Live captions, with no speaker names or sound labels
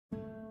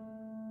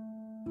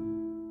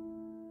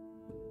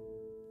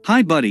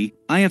Hi buddy,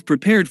 I have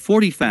prepared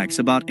 40 facts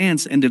about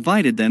ants and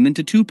divided them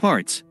into two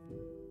parts.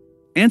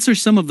 Ants are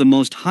some of the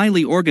most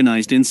highly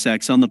organized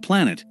insects on the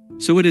planet,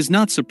 so it is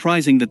not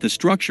surprising that the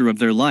structure of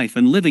their life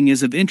and living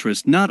is of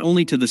interest not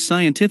only to the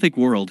scientific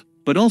world,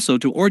 but also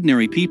to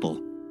ordinary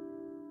people.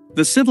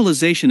 The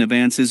civilization of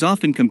ants is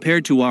often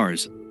compared to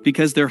ours,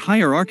 because their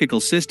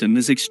hierarchical system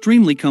is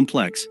extremely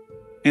complex,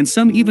 and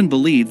some even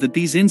believe that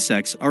these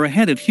insects are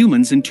ahead of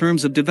humans in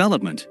terms of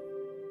development.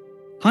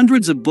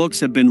 Hundreds of books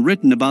have been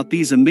written about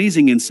these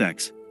amazing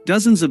insects,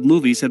 dozens of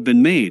movies have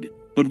been made,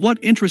 but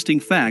what interesting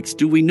facts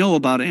do we know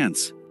about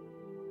ants?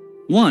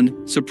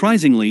 1.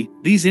 Surprisingly,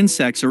 these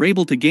insects are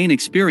able to gain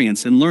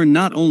experience and learn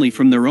not only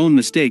from their own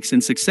mistakes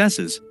and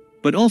successes,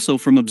 but also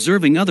from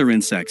observing other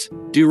insects,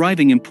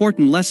 deriving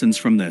important lessons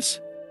from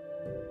this.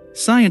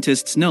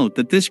 Scientists note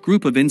that this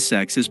group of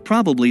insects is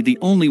probably the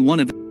only one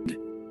of it.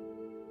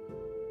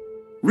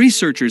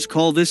 Researchers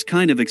call this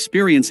kind of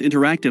experience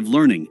interactive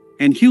learning,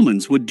 and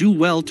humans would do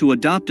well to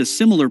adopt a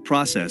similar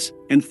process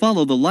and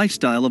follow the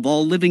lifestyle of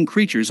all living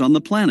creatures on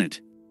the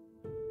planet.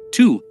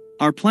 2.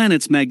 Our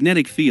planet's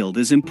magnetic field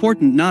is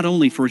important not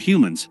only for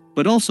humans,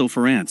 but also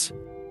for ants.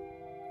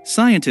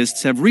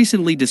 Scientists have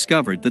recently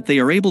discovered that they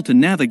are able to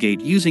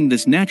navigate using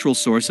this natural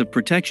source of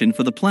protection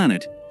for the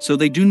planet, so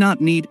they do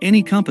not need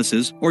any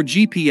compasses or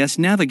GPS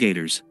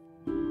navigators.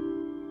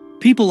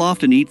 People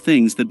often eat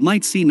things that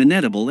might seem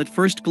inedible at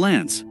first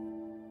glance.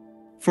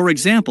 For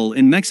example,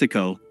 in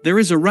Mexico, there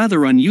is a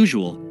rather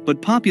unusual,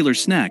 but popular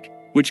snack,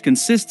 which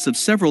consists of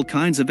several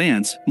kinds of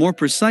ants, more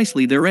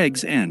precisely their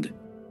eggs and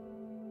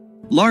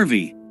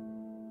larvae.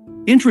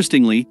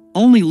 Interestingly,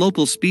 only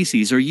local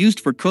species are used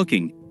for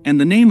cooking, and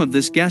the name of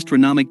this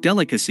gastronomic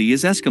delicacy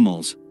is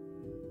Eskimos.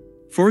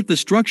 For the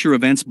structure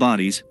of ants'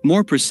 bodies,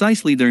 more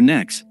precisely their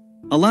necks,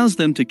 allows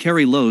them to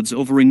carry loads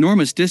over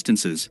enormous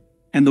distances,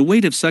 and the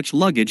weight of such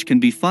luggage can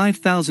be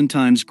 5,000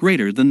 times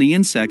greater than the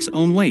insect's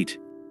own weight.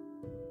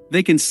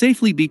 They can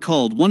safely be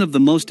called one of the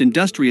most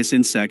industrious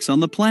insects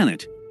on the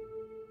planet.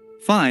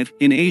 5.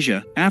 In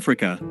Asia,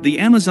 Africa, the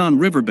Amazon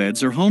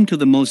riverbeds are home to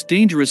the most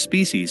dangerous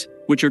species,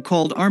 which are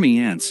called army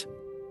ants.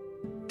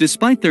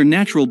 Despite their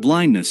natural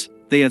blindness,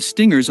 they have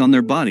stingers on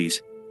their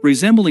bodies,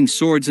 resembling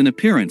swords in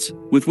appearance,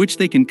 with which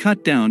they can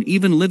cut down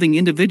even living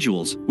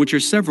individuals, which are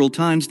several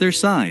times their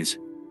size.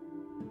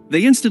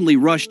 They instantly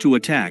rush to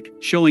attack,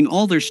 showing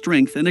all their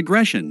strength and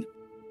aggression.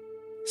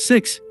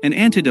 6. An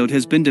antidote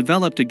has been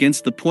developed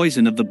against the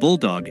poison of the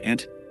bulldog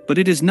ant, but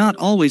it is not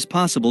always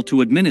possible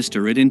to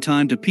administer it in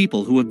time to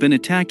people who have been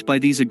attacked by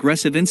these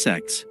aggressive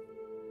insects.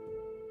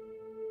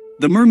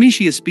 The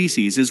Myrmecia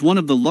species is one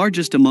of the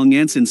largest among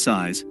ants in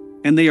size,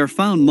 and they are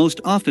found most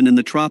often in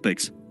the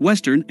tropics,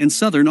 western and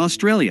southern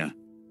Australia.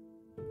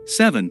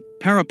 7.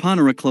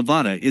 Paraponera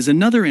clavata is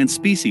another ant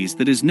species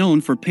that is known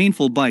for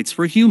painful bites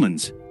for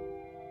humans.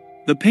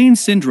 The pain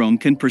syndrome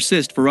can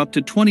persist for up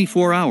to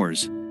 24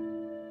 hours.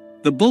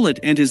 The bullet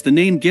ant is the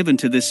name given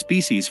to this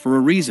species for a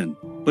reason,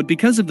 but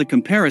because of the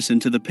comparison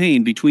to the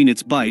pain between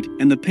its bite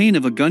and the pain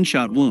of a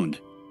gunshot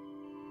wound.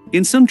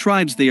 In some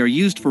tribes they are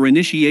used for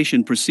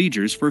initiation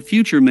procedures for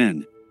future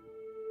men.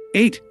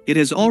 8. It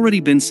has already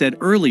been said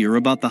earlier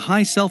about the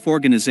high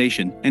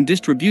self-organization and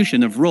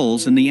distribution of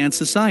roles in the ant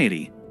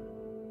society.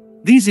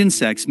 These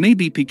insects may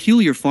be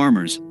peculiar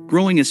farmers,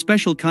 growing a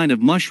special kind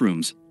of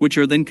mushrooms, which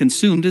are then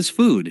consumed as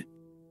food.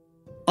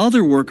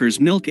 Other workers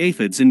milk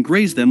aphids and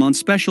graze them on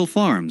special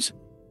farms.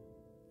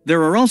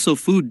 There are also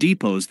food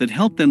depots that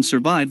help them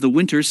survive the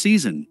winter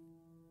season.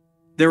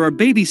 There are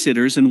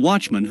babysitters and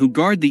watchmen who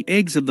guard the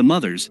eggs of the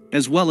mothers,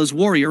 as well as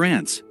warrior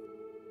ants.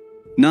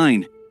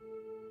 9.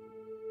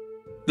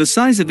 The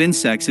size of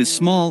insects is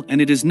small and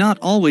it is not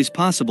always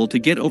possible to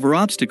get over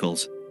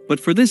obstacles, but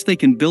for this they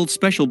can build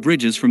special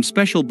bridges from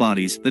special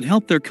bodies that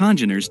help their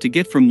congeners to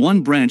get from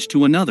one branch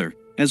to another,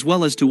 as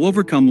well as to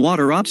overcome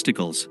water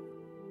obstacles.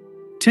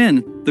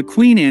 10. The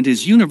queen ant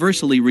is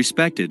universally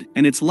respected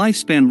and its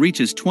lifespan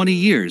reaches 20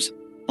 years,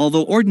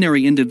 although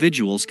ordinary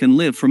individuals can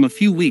live from a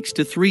few weeks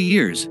to 3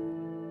 years.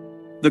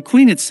 The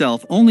queen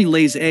itself only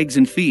lays eggs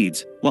and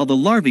feeds, while the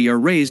larvae are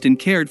raised and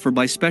cared for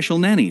by special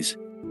nannies.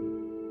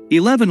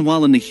 11.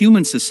 While in the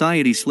human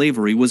society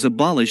slavery was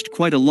abolished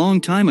quite a long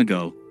time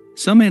ago,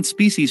 some ant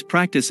species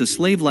practice a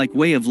slave-like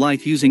way of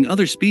life using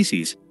other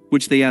species,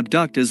 which they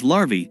abduct as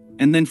larvae,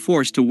 and then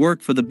force to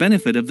work for the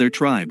benefit of their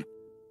tribe.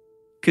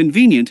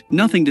 Convenient,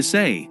 nothing to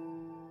say.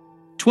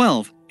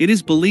 12. It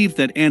is believed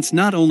that ants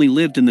not only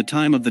lived in the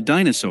time of the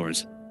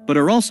dinosaurs, but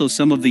are also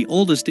some of the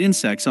oldest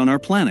insects on our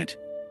planet.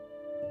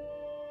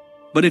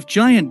 But if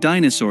giant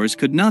dinosaurs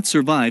could not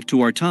survive to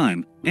our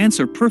time, ants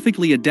are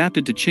perfectly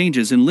adapted to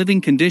changes in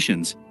living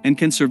conditions, and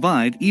can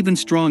survive even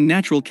strong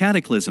natural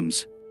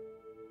cataclysms.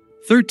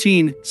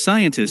 13.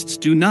 Scientists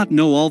do not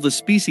know all the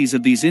species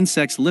of these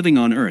insects living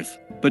on Earth,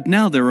 but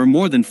now there are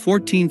more than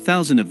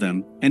 14,000 of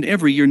them, and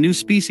every year new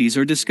species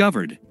are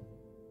discovered.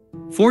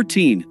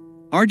 14.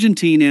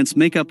 Argentine ants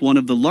make up one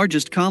of the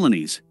largest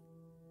colonies.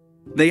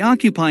 They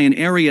occupy an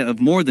area of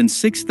more than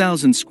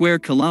 6,000 square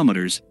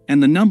kilometers,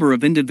 and the number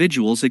of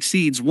individuals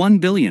exceeds 1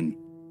 billion.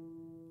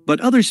 But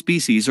other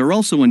species are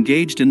also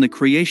engaged in the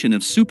creation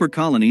of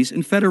supercolonies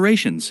and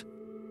federations.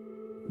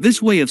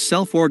 This way of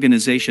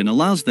self-organization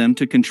allows them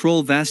to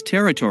control vast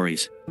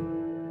territories.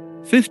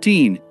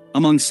 15.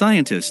 Among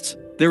scientists,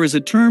 there is a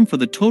term for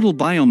the total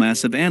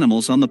biomass of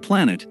animals on the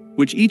planet,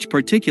 which each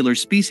particular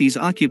species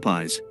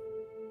occupies.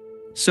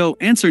 So,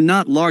 ants are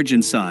not large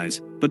in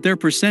size, but their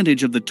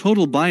percentage of the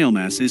total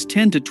biomass is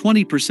 10 to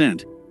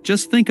 20%.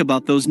 Just think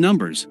about those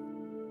numbers.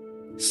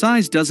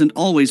 Size doesn't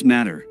always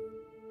matter.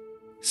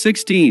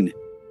 16.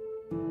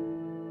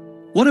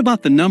 What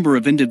about the number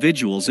of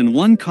individuals in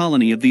one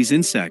colony of these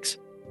insects?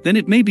 Then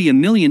it may be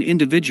 1,000,000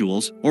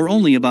 individuals, or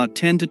only about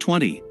 10 to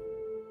 20.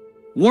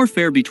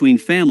 Warfare between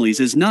families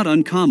is not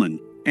uncommon,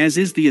 as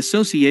is the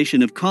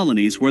association of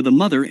colonies where the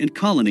mother ant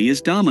colony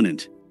is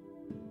dominant.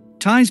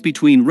 Ties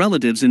between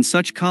relatives in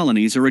such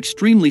colonies are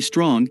extremely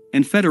strong,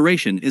 and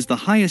federation is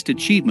the highest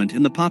achievement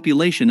in the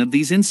population of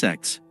these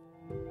insects.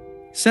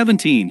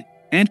 17.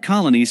 Ant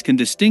colonies can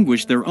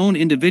distinguish their own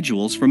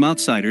individuals from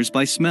outsiders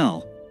by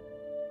smell.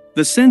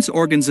 The sense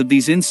organs of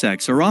these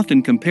insects are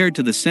often compared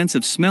to the sense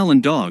of smell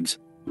in dogs,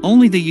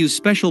 only they use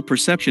special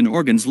perception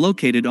organs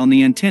located on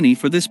the antennae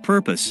for this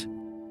purpose.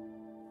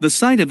 The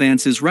sight of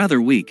ants is rather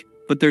weak,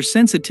 but their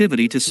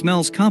sensitivity to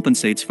smells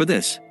compensates for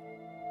this.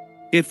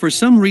 If for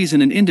some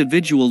reason an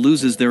individual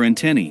loses their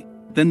antennae,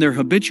 then their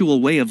habitual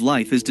way of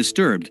life is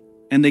disturbed,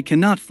 and they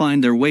cannot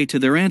find their way to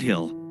their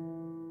anthill.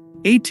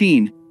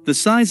 18. The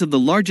size of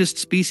the largest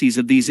species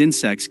of these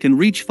insects can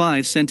reach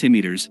 5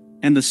 centimeters,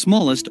 and the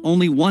smallest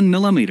only 1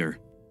 millimeter.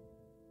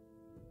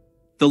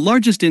 The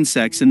largest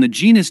insects in the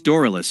genus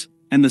Doralus,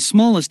 and the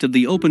smallest of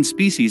the open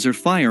species are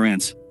fire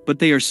ants, but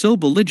they are so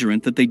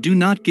belligerent that they do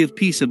not give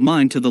peace of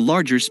mind to the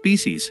larger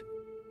species.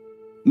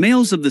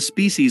 Males of the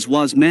species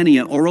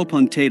Wasmannia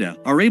oropunctata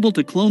are able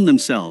to clone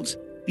themselves,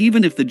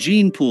 even if the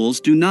gene pools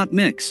do not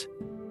mix.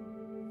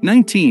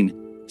 19.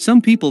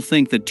 Some people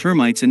think that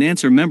termites and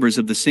ants are members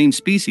of the same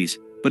species,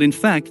 but in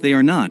fact they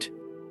are not.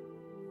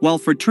 While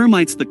for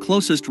termites the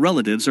closest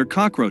relatives are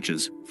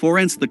cockroaches, for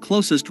ants the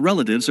closest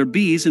relatives are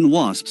bees and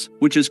wasps,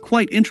 which is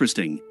quite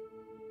interesting.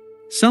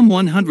 Some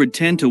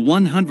 110 to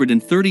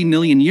 130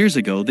 million years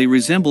ago they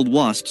resembled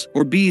wasps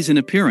or bees in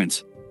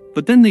appearance,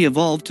 but then they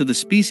evolved to the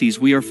species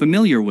we are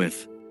familiar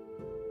with.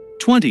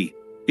 20.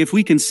 If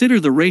we consider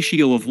the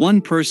ratio of one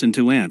person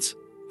to ants,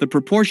 the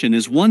proportion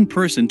is 1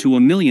 person to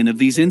 1,000,000 of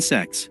these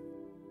insects.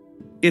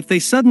 If they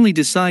suddenly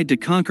decide to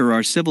conquer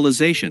our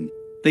civilization,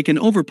 they can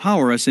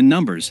overpower us in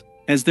numbers,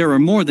 as there are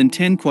more than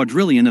 10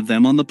 quadrillion of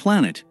them on the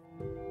planet.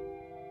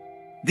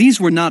 These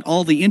were not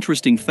all the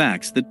interesting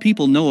facts that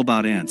people know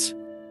about ants.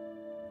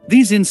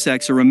 These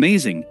insects are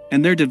amazing,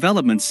 and their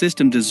development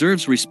system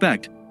deserves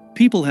respect.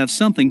 People have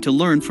something to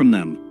learn from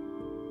them.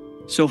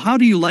 So how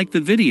do you like the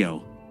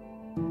video?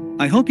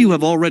 I hope you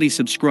have already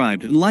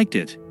subscribed and liked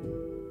it.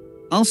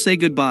 I'll say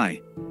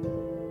goodbye.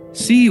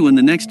 See you in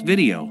the next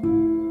video.